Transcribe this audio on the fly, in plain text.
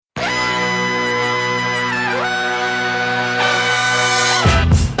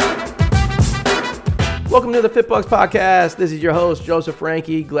Welcome to the FitBucks Podcast. This is your host, Joseph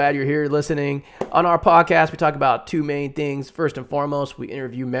Franke. Glad you're here listening. On our podcast, we talk about two main things. First and foremost, we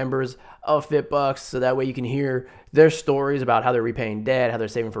interview members of FitBucks so that way you can hear their stories about how they're repaying debt, how they're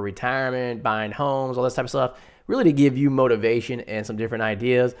saving for retirement, buying homes, all this type of stuff, really to give you motivation and some different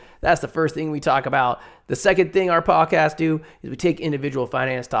ideas. That's the first thing we talk about. The second thing our podcasts do is we take individual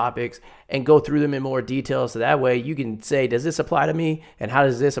finance topics and go through them in more detail so that way you can say, does this apply to me and how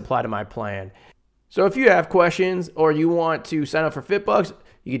does this apply to my plan? So if you have questions or you want to sign up for FitBucks,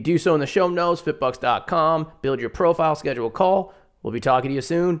 you can do so in the show notes, fitbucks.com. Build your profile, schedule a call. We'll be talking to you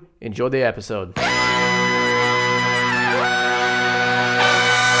soon. Enjoy the episode.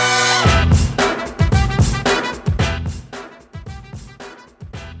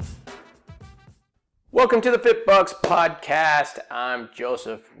 Welcome to the FitBucks Podcast. I'm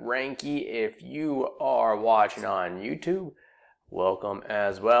Joseph Franke. If you are watching on YouTube, welcome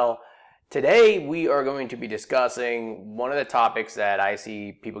as well. Today, we are going to be discussing one of the topics that I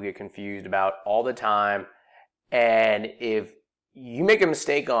see people get confused about all the time. And if you make a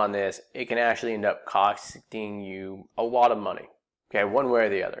mistake on this, it can actually end up costing you a lot of money, okay, one way or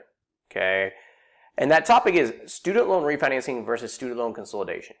the other, okay? And that topic is student loan refinancing versus student loan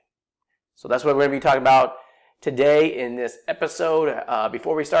consolidation. So that's what we're going to be talking about today in this episode.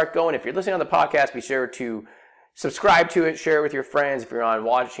 Before we start going, if you're listening on the podcast, be sure to subscribe to it, share it with your friends. If you're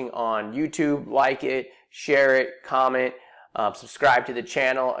watching on YouTube, like it, share it, comment, subscribe to the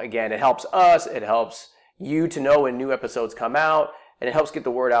channel. Again, it helps us, it helps you to know when new episodes come out, and it helps get the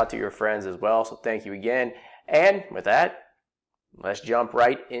word out to your friends as well. So thank you again. And with that, let's jump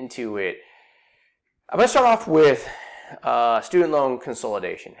right into it. I'm going to start off with student loan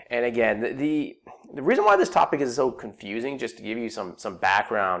consolidation. And again, the reason why this topic is so confusing, just to give you some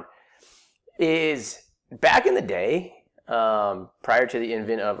background, is back in the day, prior to the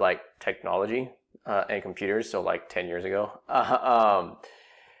advent of like technology and computers, so like 10 years ago,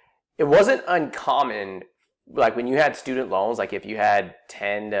 it wasn't uncommon, like when you had student loans, like if you had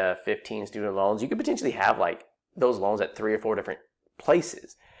 10 to 15 student loans, you could potentially have like those loans at 3 or 4 different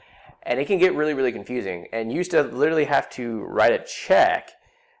places. And it can get really, really confusing. And you used to literally have to write a check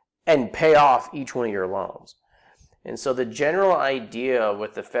and pay off each one of your loans. And so the general idea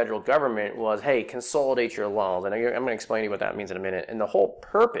with the federal government was, hey, consolidate your loans. And I'm going to explain to you what that means in a minute. And the whole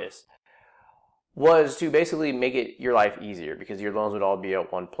purpose was to basically make it your life easier because your loans would all be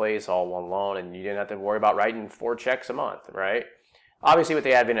at one place, all one loan, and you didn't have to worry about writing 4 checks a month, right? Obviously, with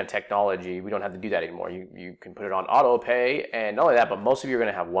the advent of technology, we don't have to do that anymore. You can put it on auto pay, and not only that, but most of you are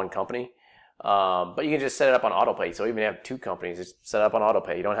going to have one company. But you can just set it up on auto pay. So even if you have 2 companies, just set it up on auto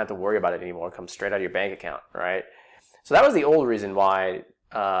pay. You don't have to worry about it anymore. It comes straight out of your bank account, right? So that was the old reason why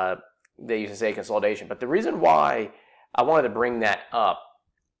they used to say consolidation. But the reason why I wanted to bring that up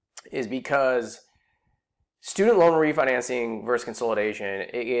is because student loan refinancing versus consolidation,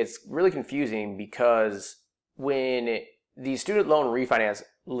 it's really confusing because when these student loan refinance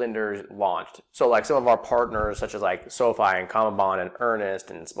lenders launched, so like some of our partners such as like SoFi and Common Bond and Earnest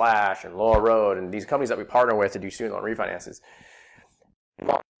and Splash and Laurel Road and these companies that we partner with to do student loan refinances,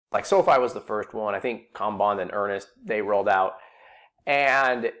 like SoFi was the first one. I think Common Bond and Earnest, they rolled out.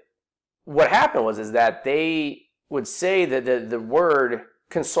 And what happened was that they would say that the word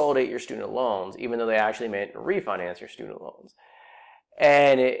consolidate your student loans, even though they actually meant refinance your student loans.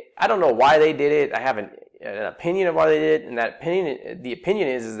 And I don't know why they did it. I have an opinion of why they did it. And that opinion, the opinion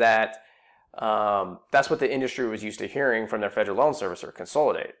is that that's what the industry was used to hearing from their federal loan servicer,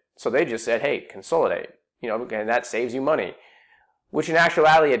 consolidate. So they just said, hey, consolidate, and that saves you money. Which in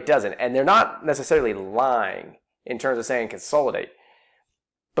actuality it doesn't. And they're not necessarily lying in terms of saying consolidate.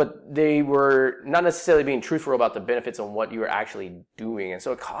 But they were not necessarily being truthful about the benefits on what you were actually doing. And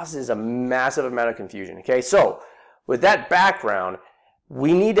so it causes a massive amount of confusion. Okay, so with that background,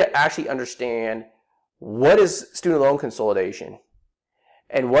 we need to actually understand what is student loan consolidation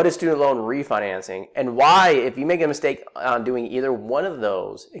and what is student loan refinancing, and why, if you make a mistake on doing either one of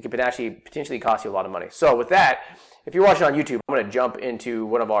those, it could potentially cost you a lot of money. So with that, if you're watching on YouTube, I'm going to jump into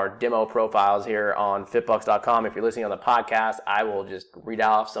one of our demo profiles here on fitbucks.com. If you're listening on the podcast, I will just read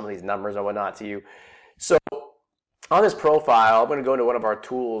off some of these numbers and whatnot to you. So on this profile, I'm going to go into one of our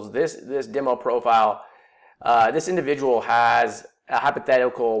tools. This demo profile, this individual has a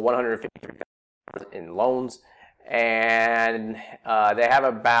hypothetical $153,000 in loans, and they have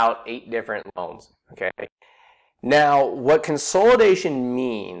about 8 different loans, okay? Now, what consolidation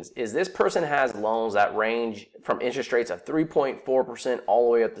means is this person has loans that range from interest rates of 3.4% all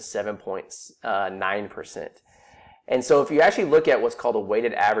the way up to 7.9%. And so if you actually look at what's called a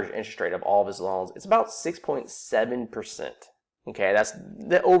weighted average interest rate of all of his loans, it's about 6.7%. Okay, that's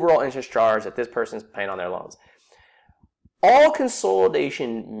the overall interest charge that this person's paying on their loans. All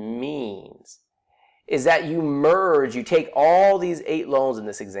consolidation means is that you take all these 8 loans in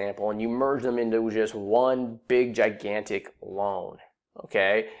this example and you merge them into just one big gigantic loan,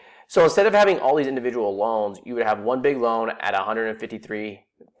 okay? So instead of having all these individual loans, you would have one big loan at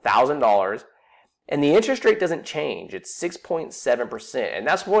 $153,000, and the interest rate doesn't change. It's 6.7%, and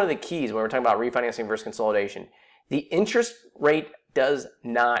that's one of the keys when we're talking about refinancing versus consolidation. The interest rate does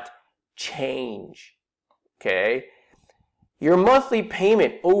not change, okay? Your monthly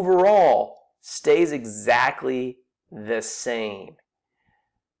payment overall stays exactly the same.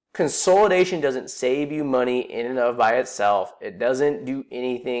 Consolidation doesn't save you money in and of by itself. It doesn't do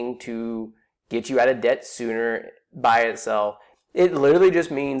anything to get you out of debt sooner by itself. It literally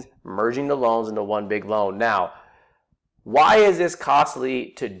just means merging the loans into one big loan. Now, why is this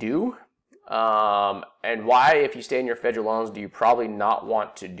costly to do? And why, if you stay in your federal loans, do you probably not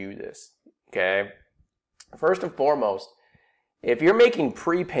want to do this? Okay. First and foremost, if you're making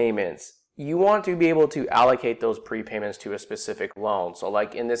prepayments, you want to be able to allocate those prepayments to a specific loan. So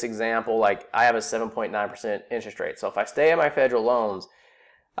like in this example, like I have a 7.9% interest rate. So if I stay in my federal loans,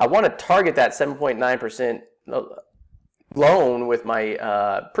 I want to target that 7.9% loan with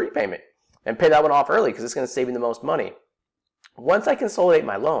my prepayment and pay that one off early because it's going to save me the most money. Once I consolidate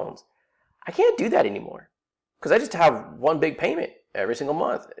my loans, I can't do that anymore because I just have one big payment every single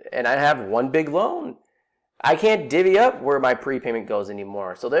month and I have one big loan. I can't divvy up where my prepayment goes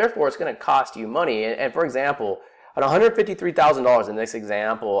anymore. So therefore, it's going to cost you money. And for example, at $153,000 in this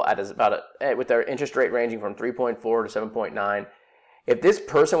example, with their interest rate ranging from 3.4 to 7.9, if this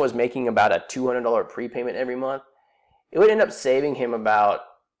person was making about a $200 prepayment every month, it would end up saving him about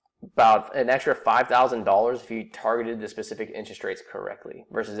an extra $5,000 if you targeted the specific interest rates correctly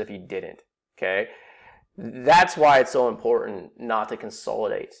versus if you didn't. Okay, that's why it's so important not to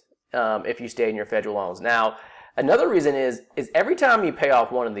consolidate. If you stay in your federal loans. Now, another reason is every time you pay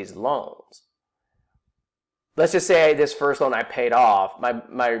off one of these loans, let's just say this first loan I paid off,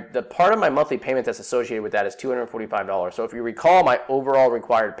 the part of my monthly payment that's associated with that is $245. So if you recall, my overall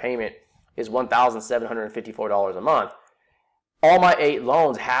required payment is $1,754 a month. All my 8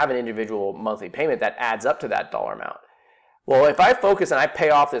 loans have an individual monthly payment that adds up to that dollar amount. Well, if I focus and I pay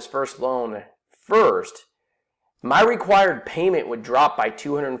off this first loan first, my required payment would drop by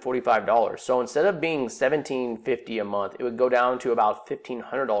 $245. So instead of being $1,750 a month, it would go down to about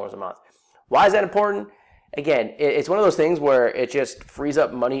 $1,500 a month. Why is that important? Again, it's one of those things where it just frees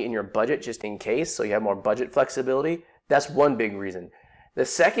up money in your budget just in case, so you have more budget flexibility. That's one big reason. The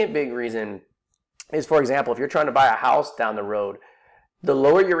second big reason is, for example, if you're trying to buy a house down the road, the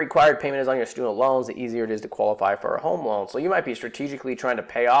lower your required payment is on your student loans, the easier it is to qualify for a home loan. So you might be strategically trying to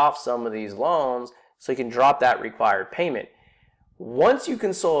pay off some of these loans so you can drop that required payment. Once you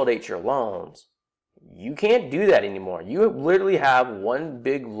consolidate your loans, you can't do that anymore. You literally have one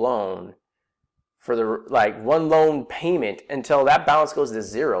big loan for one loan payment until that balance goes to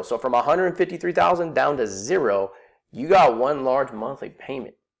zero. So from $153,000 down to zero, you got one large monthly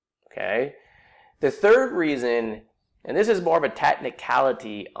payment. Okay. The third reason, and this is more of a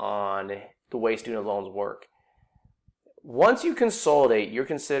technicality on the way student loans work. Once you consolidate, you're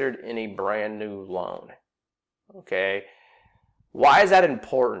considered in a brand new loan, okay? Why is that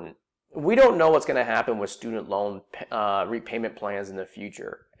important? We don't know what's going to happen with student loan repayment plans in the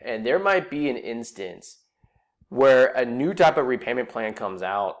future. And there might be an instance where a new type of repayment plan comes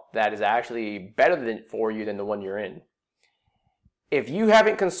out that is actually better for you than the one you're in. If you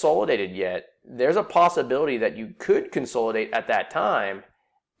haven't consolidated yet, there's a possibility that you could consolidate at that time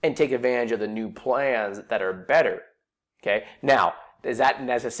and take advantage of the new plans that are better. Okay. Now, is that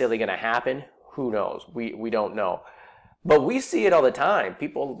necessarily going to happen? Who knows? We don't know. But we see it all the time.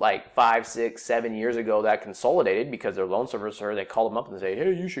 People like 5, 6, 7 years ago that consolidated because their loan servicer, they called them up and say,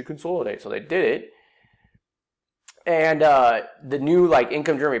 hey, you should consolidate. So they did it. And the new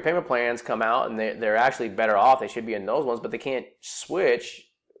income-driven repayment plans come out and they're actually better off. They should be in those ones, but they can't switch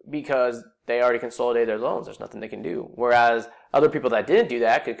because they already consolidated their loans. There's nothing they can do. Whereas other people that didn't do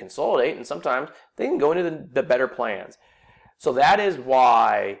that could consolidate, and sometimes they can go into the better plans. So that is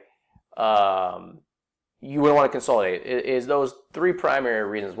why you would want to consolidate. Is those 3 primary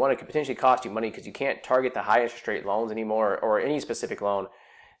reasons. One, it could potentially cost you money because you can't target the high interest rate loans anymore or any specific loan.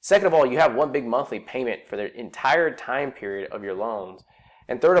 Second of all, you have one big monthly payment for the entire time period of your loans.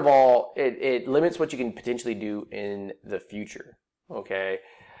 And third of all, it limits what you can potentially do in the future. Okay.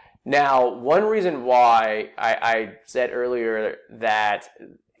 Now, one reason why I said earlier that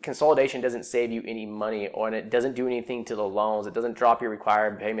consolidation doesn't save you any money, or it doesn't do anything to the loans, it doesn't drop your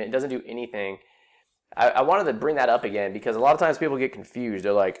required payment, it doesn't do anything. I wanted to bring that up again because a lot of times people get confused.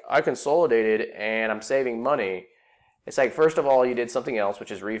 They're like, I consolidated and I'm saving money. It's like, first of all, you did something else,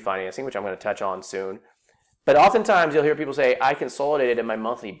 which is refinancing, which I'm going to touch on soon. But oftentimes you'll hear people say, I consolidated and my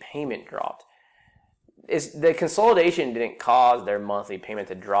monthly payment dropped. The consolidation didn't cause their monthly payment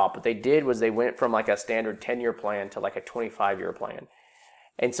to drop. What they did was they went from like a standard 10-year plan to like a 25-year plan.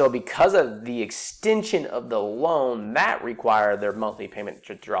 And so because of the extension of the loan, that required their monthly payment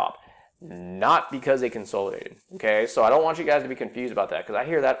to drop, not because they consolidated. Okay, so I don't want you guys to be confused about that because I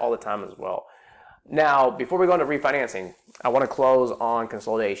hear that all the time as well. Now, before we go into refinancing, I want to close on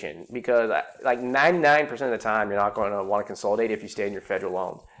consolidation because like 99% of the time, you're not going to want to consolidate if you stay in your federal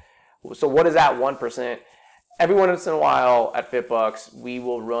loans. So what is that 1%? Every once in a while at FitBucks, we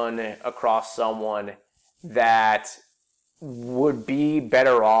will run across someone that would be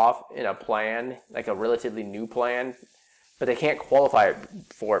better off in a plan, like a relatively new plan, but they can't qualify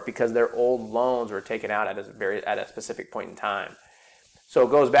for it because their old loans were taken out at a specific point in time. So it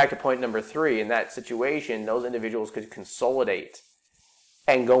goes back to point number 3. In that situation, those individuals could consolidate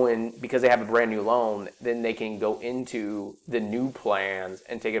and go in because they have a brand new loan. Then they can go into the new plans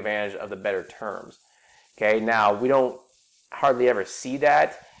and take advantage of the better terms. Okay, now we don't hardly ever see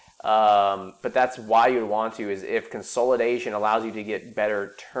that, but that's why you'd want to, is if consolidation allows you to get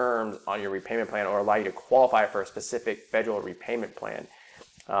better terms on your repayment plan or allow you to qualify for a specific federal repayment plan.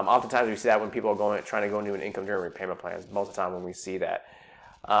 Oftentimes we see that when people are trying to go into an income-driven repayment plan. Most of the time when we see that.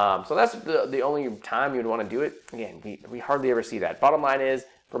 So that's the only time you'd want to do it. Again, we hardly ever see that. Bottom line is,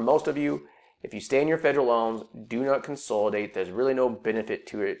 for most of you, if you stay in your federal loans, do not consolidate. There's really no benefit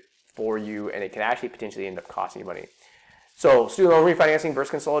to it for you, and it can actually potentially end up costing you money. So student loan refinancing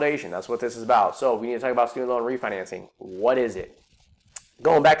versus consolidation, that's what this is about. So we need to talk about student loan refinancing. What is it?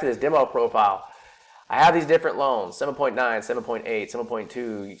 Going back to this demo profile, I have these different loans, 7.9, 7.8,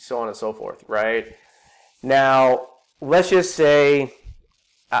 7.2, so on and so forth, right? Now, let's just say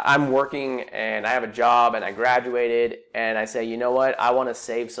I'm working and I have a job and I graduated and I say, you know what, I want to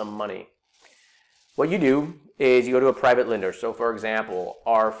save some money. What you do is you go to a private lender. So for example,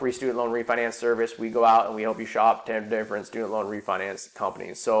 our free student loan refinance service, we go out and we help you shop 10 different student loan refinance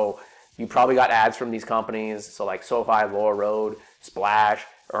companies. So you probably got ads from these companies. So like SoFi, Laurel Road, Splash,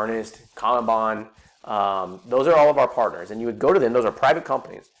 Earnest, Common Bond. Those are all of our partners. And you would go to them. Those are private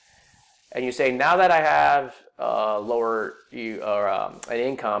companies. And you say, now that I have an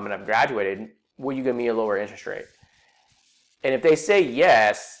income and I've graduated, will you give me a lower interest rate? And if they say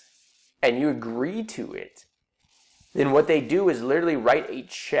yes, and you agree to it, then what they do is literally write a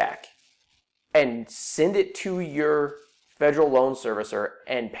check and send it to your federal loan servicer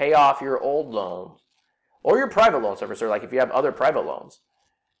and pay off your old loans or your private loan servicer, like if you have other private loans.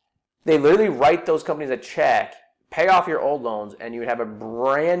 They literally write those companies a check, pay off your old loans, and you would have a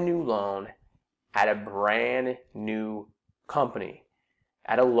brand new loan at a brand new company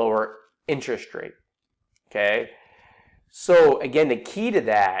at a lower interest rate. Okay? So again, the key to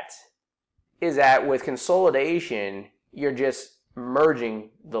that is that with consolidation, you're just merging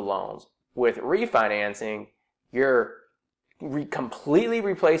the loans. With refinancing, you're completely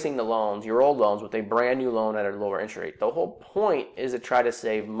replacing the loans, your old loans, with a brand new loan at a lower interest rate. The whole point is to try to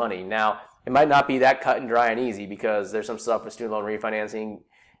save money. Now, it might not be that cut and dry and easy because there's some stuff with student loan refinancing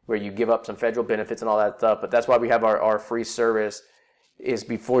where you give up some federal benefits and all that stuff, but that's why we have our free service, is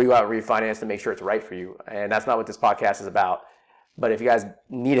before you go out and refinance to make sure it's right for you. And that's not what this podcast is about. But if you guys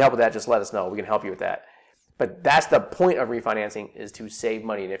need help with that, just let us know. We can help you with that. But that's the point of refinancing, is to save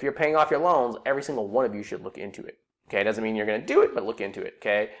money. And if you're paying off your loans, every single one of you should look into it. Okay, it doesn't mean you're going to do it, but look into it.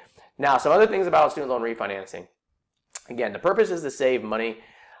 Okay. Now, some other things about student loan refinancing. Again, the purpose is to save money.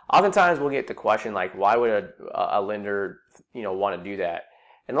 Oftentimes we'll get the question like, why would a lender, want to do that?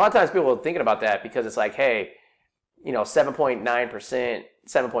 And a lot of times people are thinking about that because it's like, hey, 7.9%,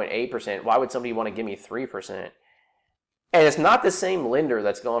 7.8%, why would somebody want to give me 3%? And it's not the same lender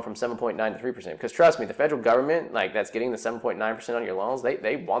that's going from 7.9 to 3%. Because trust me, the federal government, like that's getting the 7.9% on your loans,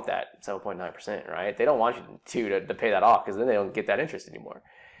 they want that 7.9%, right? They don't want you to pay that off because then they don't get that interest anymore.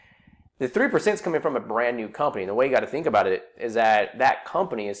 The 3% is coming from a brand new company. The way you got to think about it is that that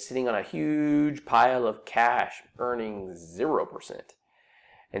company is sitting on a huge pile of cash earning 0%.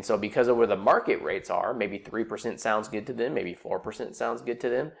 And so because of where the market rates are, maybe 3% sounds good to them, maybe 4% sounds good to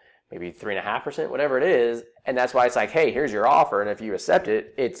them, maybe 3.5%, whatever it is. And that's why it's like, hey, here's your offer. And if you accept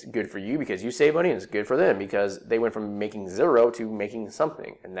it, it's good for you because you save money, and it's good for them because they went from making 0 to making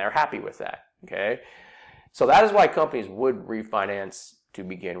something, and they're happy with that. Okay. So that is why companies would refinance to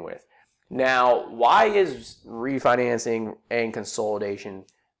begin with. Now, why is refinancing and consolidation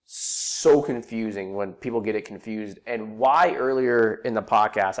so confusing when people get it confused? And why earlier in the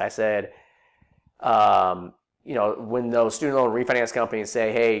podcast I said, when those student loan refinance companies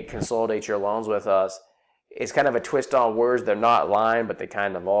say, hey, consolidate your loans with us, it's kind of a twist on words. They're not lying, but they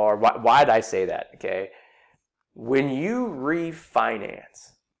kind of are. Why did I say that? Okay. When you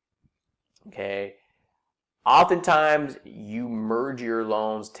refinance, okay, oftentimes you merge your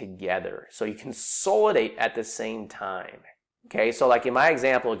loans together. So you consolidate at the same time. Okay. So like in my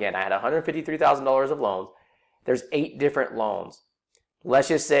example, again, I had $153,000 of loans. There's 8 different loans. Let's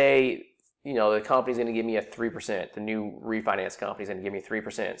just say, the company's going to give me a 3%. The new refinance company's going to give me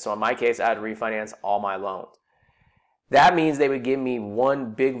 3%. So in my case, I had to refinance all my loans. That means they would give me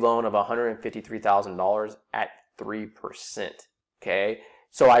one big loan of $153,000 at 3%. Okay.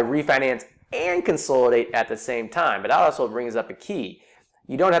 So I refinance and consolidate at the same time. But that also brings up a key.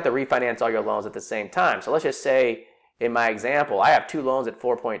 You don't have to refinance all your loans at the same time. So let's just say in my example, I have 2 loans at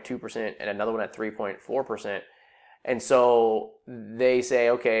 4.2% and another one at 3.4%. And so they say,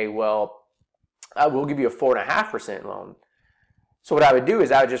 okay, well, we'll give you a 4.5% loan. So what I would do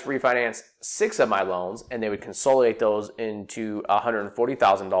is I would just refinance 6 of my loans, and they would consolidate those into a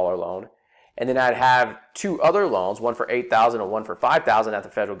 $140,000 loan. And then I'd have 2 other loans, one for $8,000 and one for $5,000 at the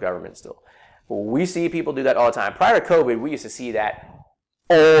federal government still. We see people do that all the time. Prior to COVID, we used to see that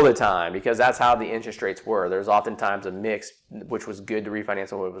all the time because that's how the interest rates were. There's oftentimes a mix, which was good to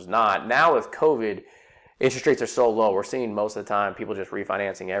refinance and what was not. Now with COVID, interest rates are so low. We're seeing most of the time people just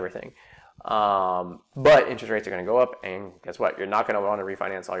refinancing everything. But interest rates are going to go up, and guess what? You're not going to want to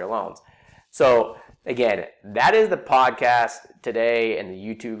refinance all your loans. So again, that is the podcast today and the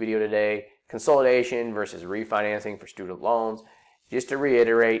YouTube video today. Consolidation versus refinancing for student loans. Just to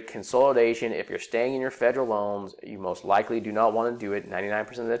reiterate, consolidation, if you're staying in your federal loans, you most likely do not want to do it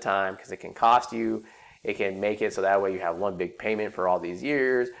 99% of the time because it can cost you. It can make it so that way you have one big payment for all these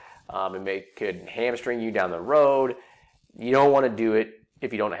years. It could hamstring you down the road. You don't want to do it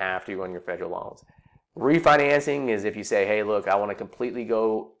if you don't have to on your federal loans. Refinancing is if you say, hey, look, I want to completely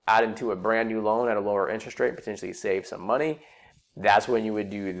go out into a brand new loan at a lower interest rate, potentially save some money. That's when you would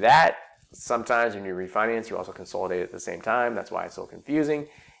do that. Sometimes when you refinance, you also consolidate at the same time. That's why it's so confusing.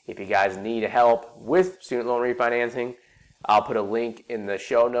 If you guys need help with student loan refinancing, I'll put a link in the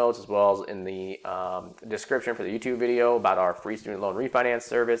show notes as well as in the description for the YouTube video about our free student loan refinance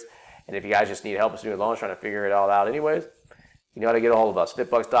service. And if you guys just need help with student loans, trying to figure it all out anyways, you know how to get a hold of us.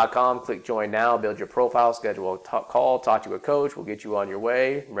 Fitbucks.com, click join now, build your profile, schedule a call, talk to a coach. We'll get you on your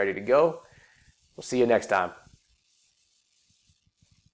way, ready to go. We'll see you next time.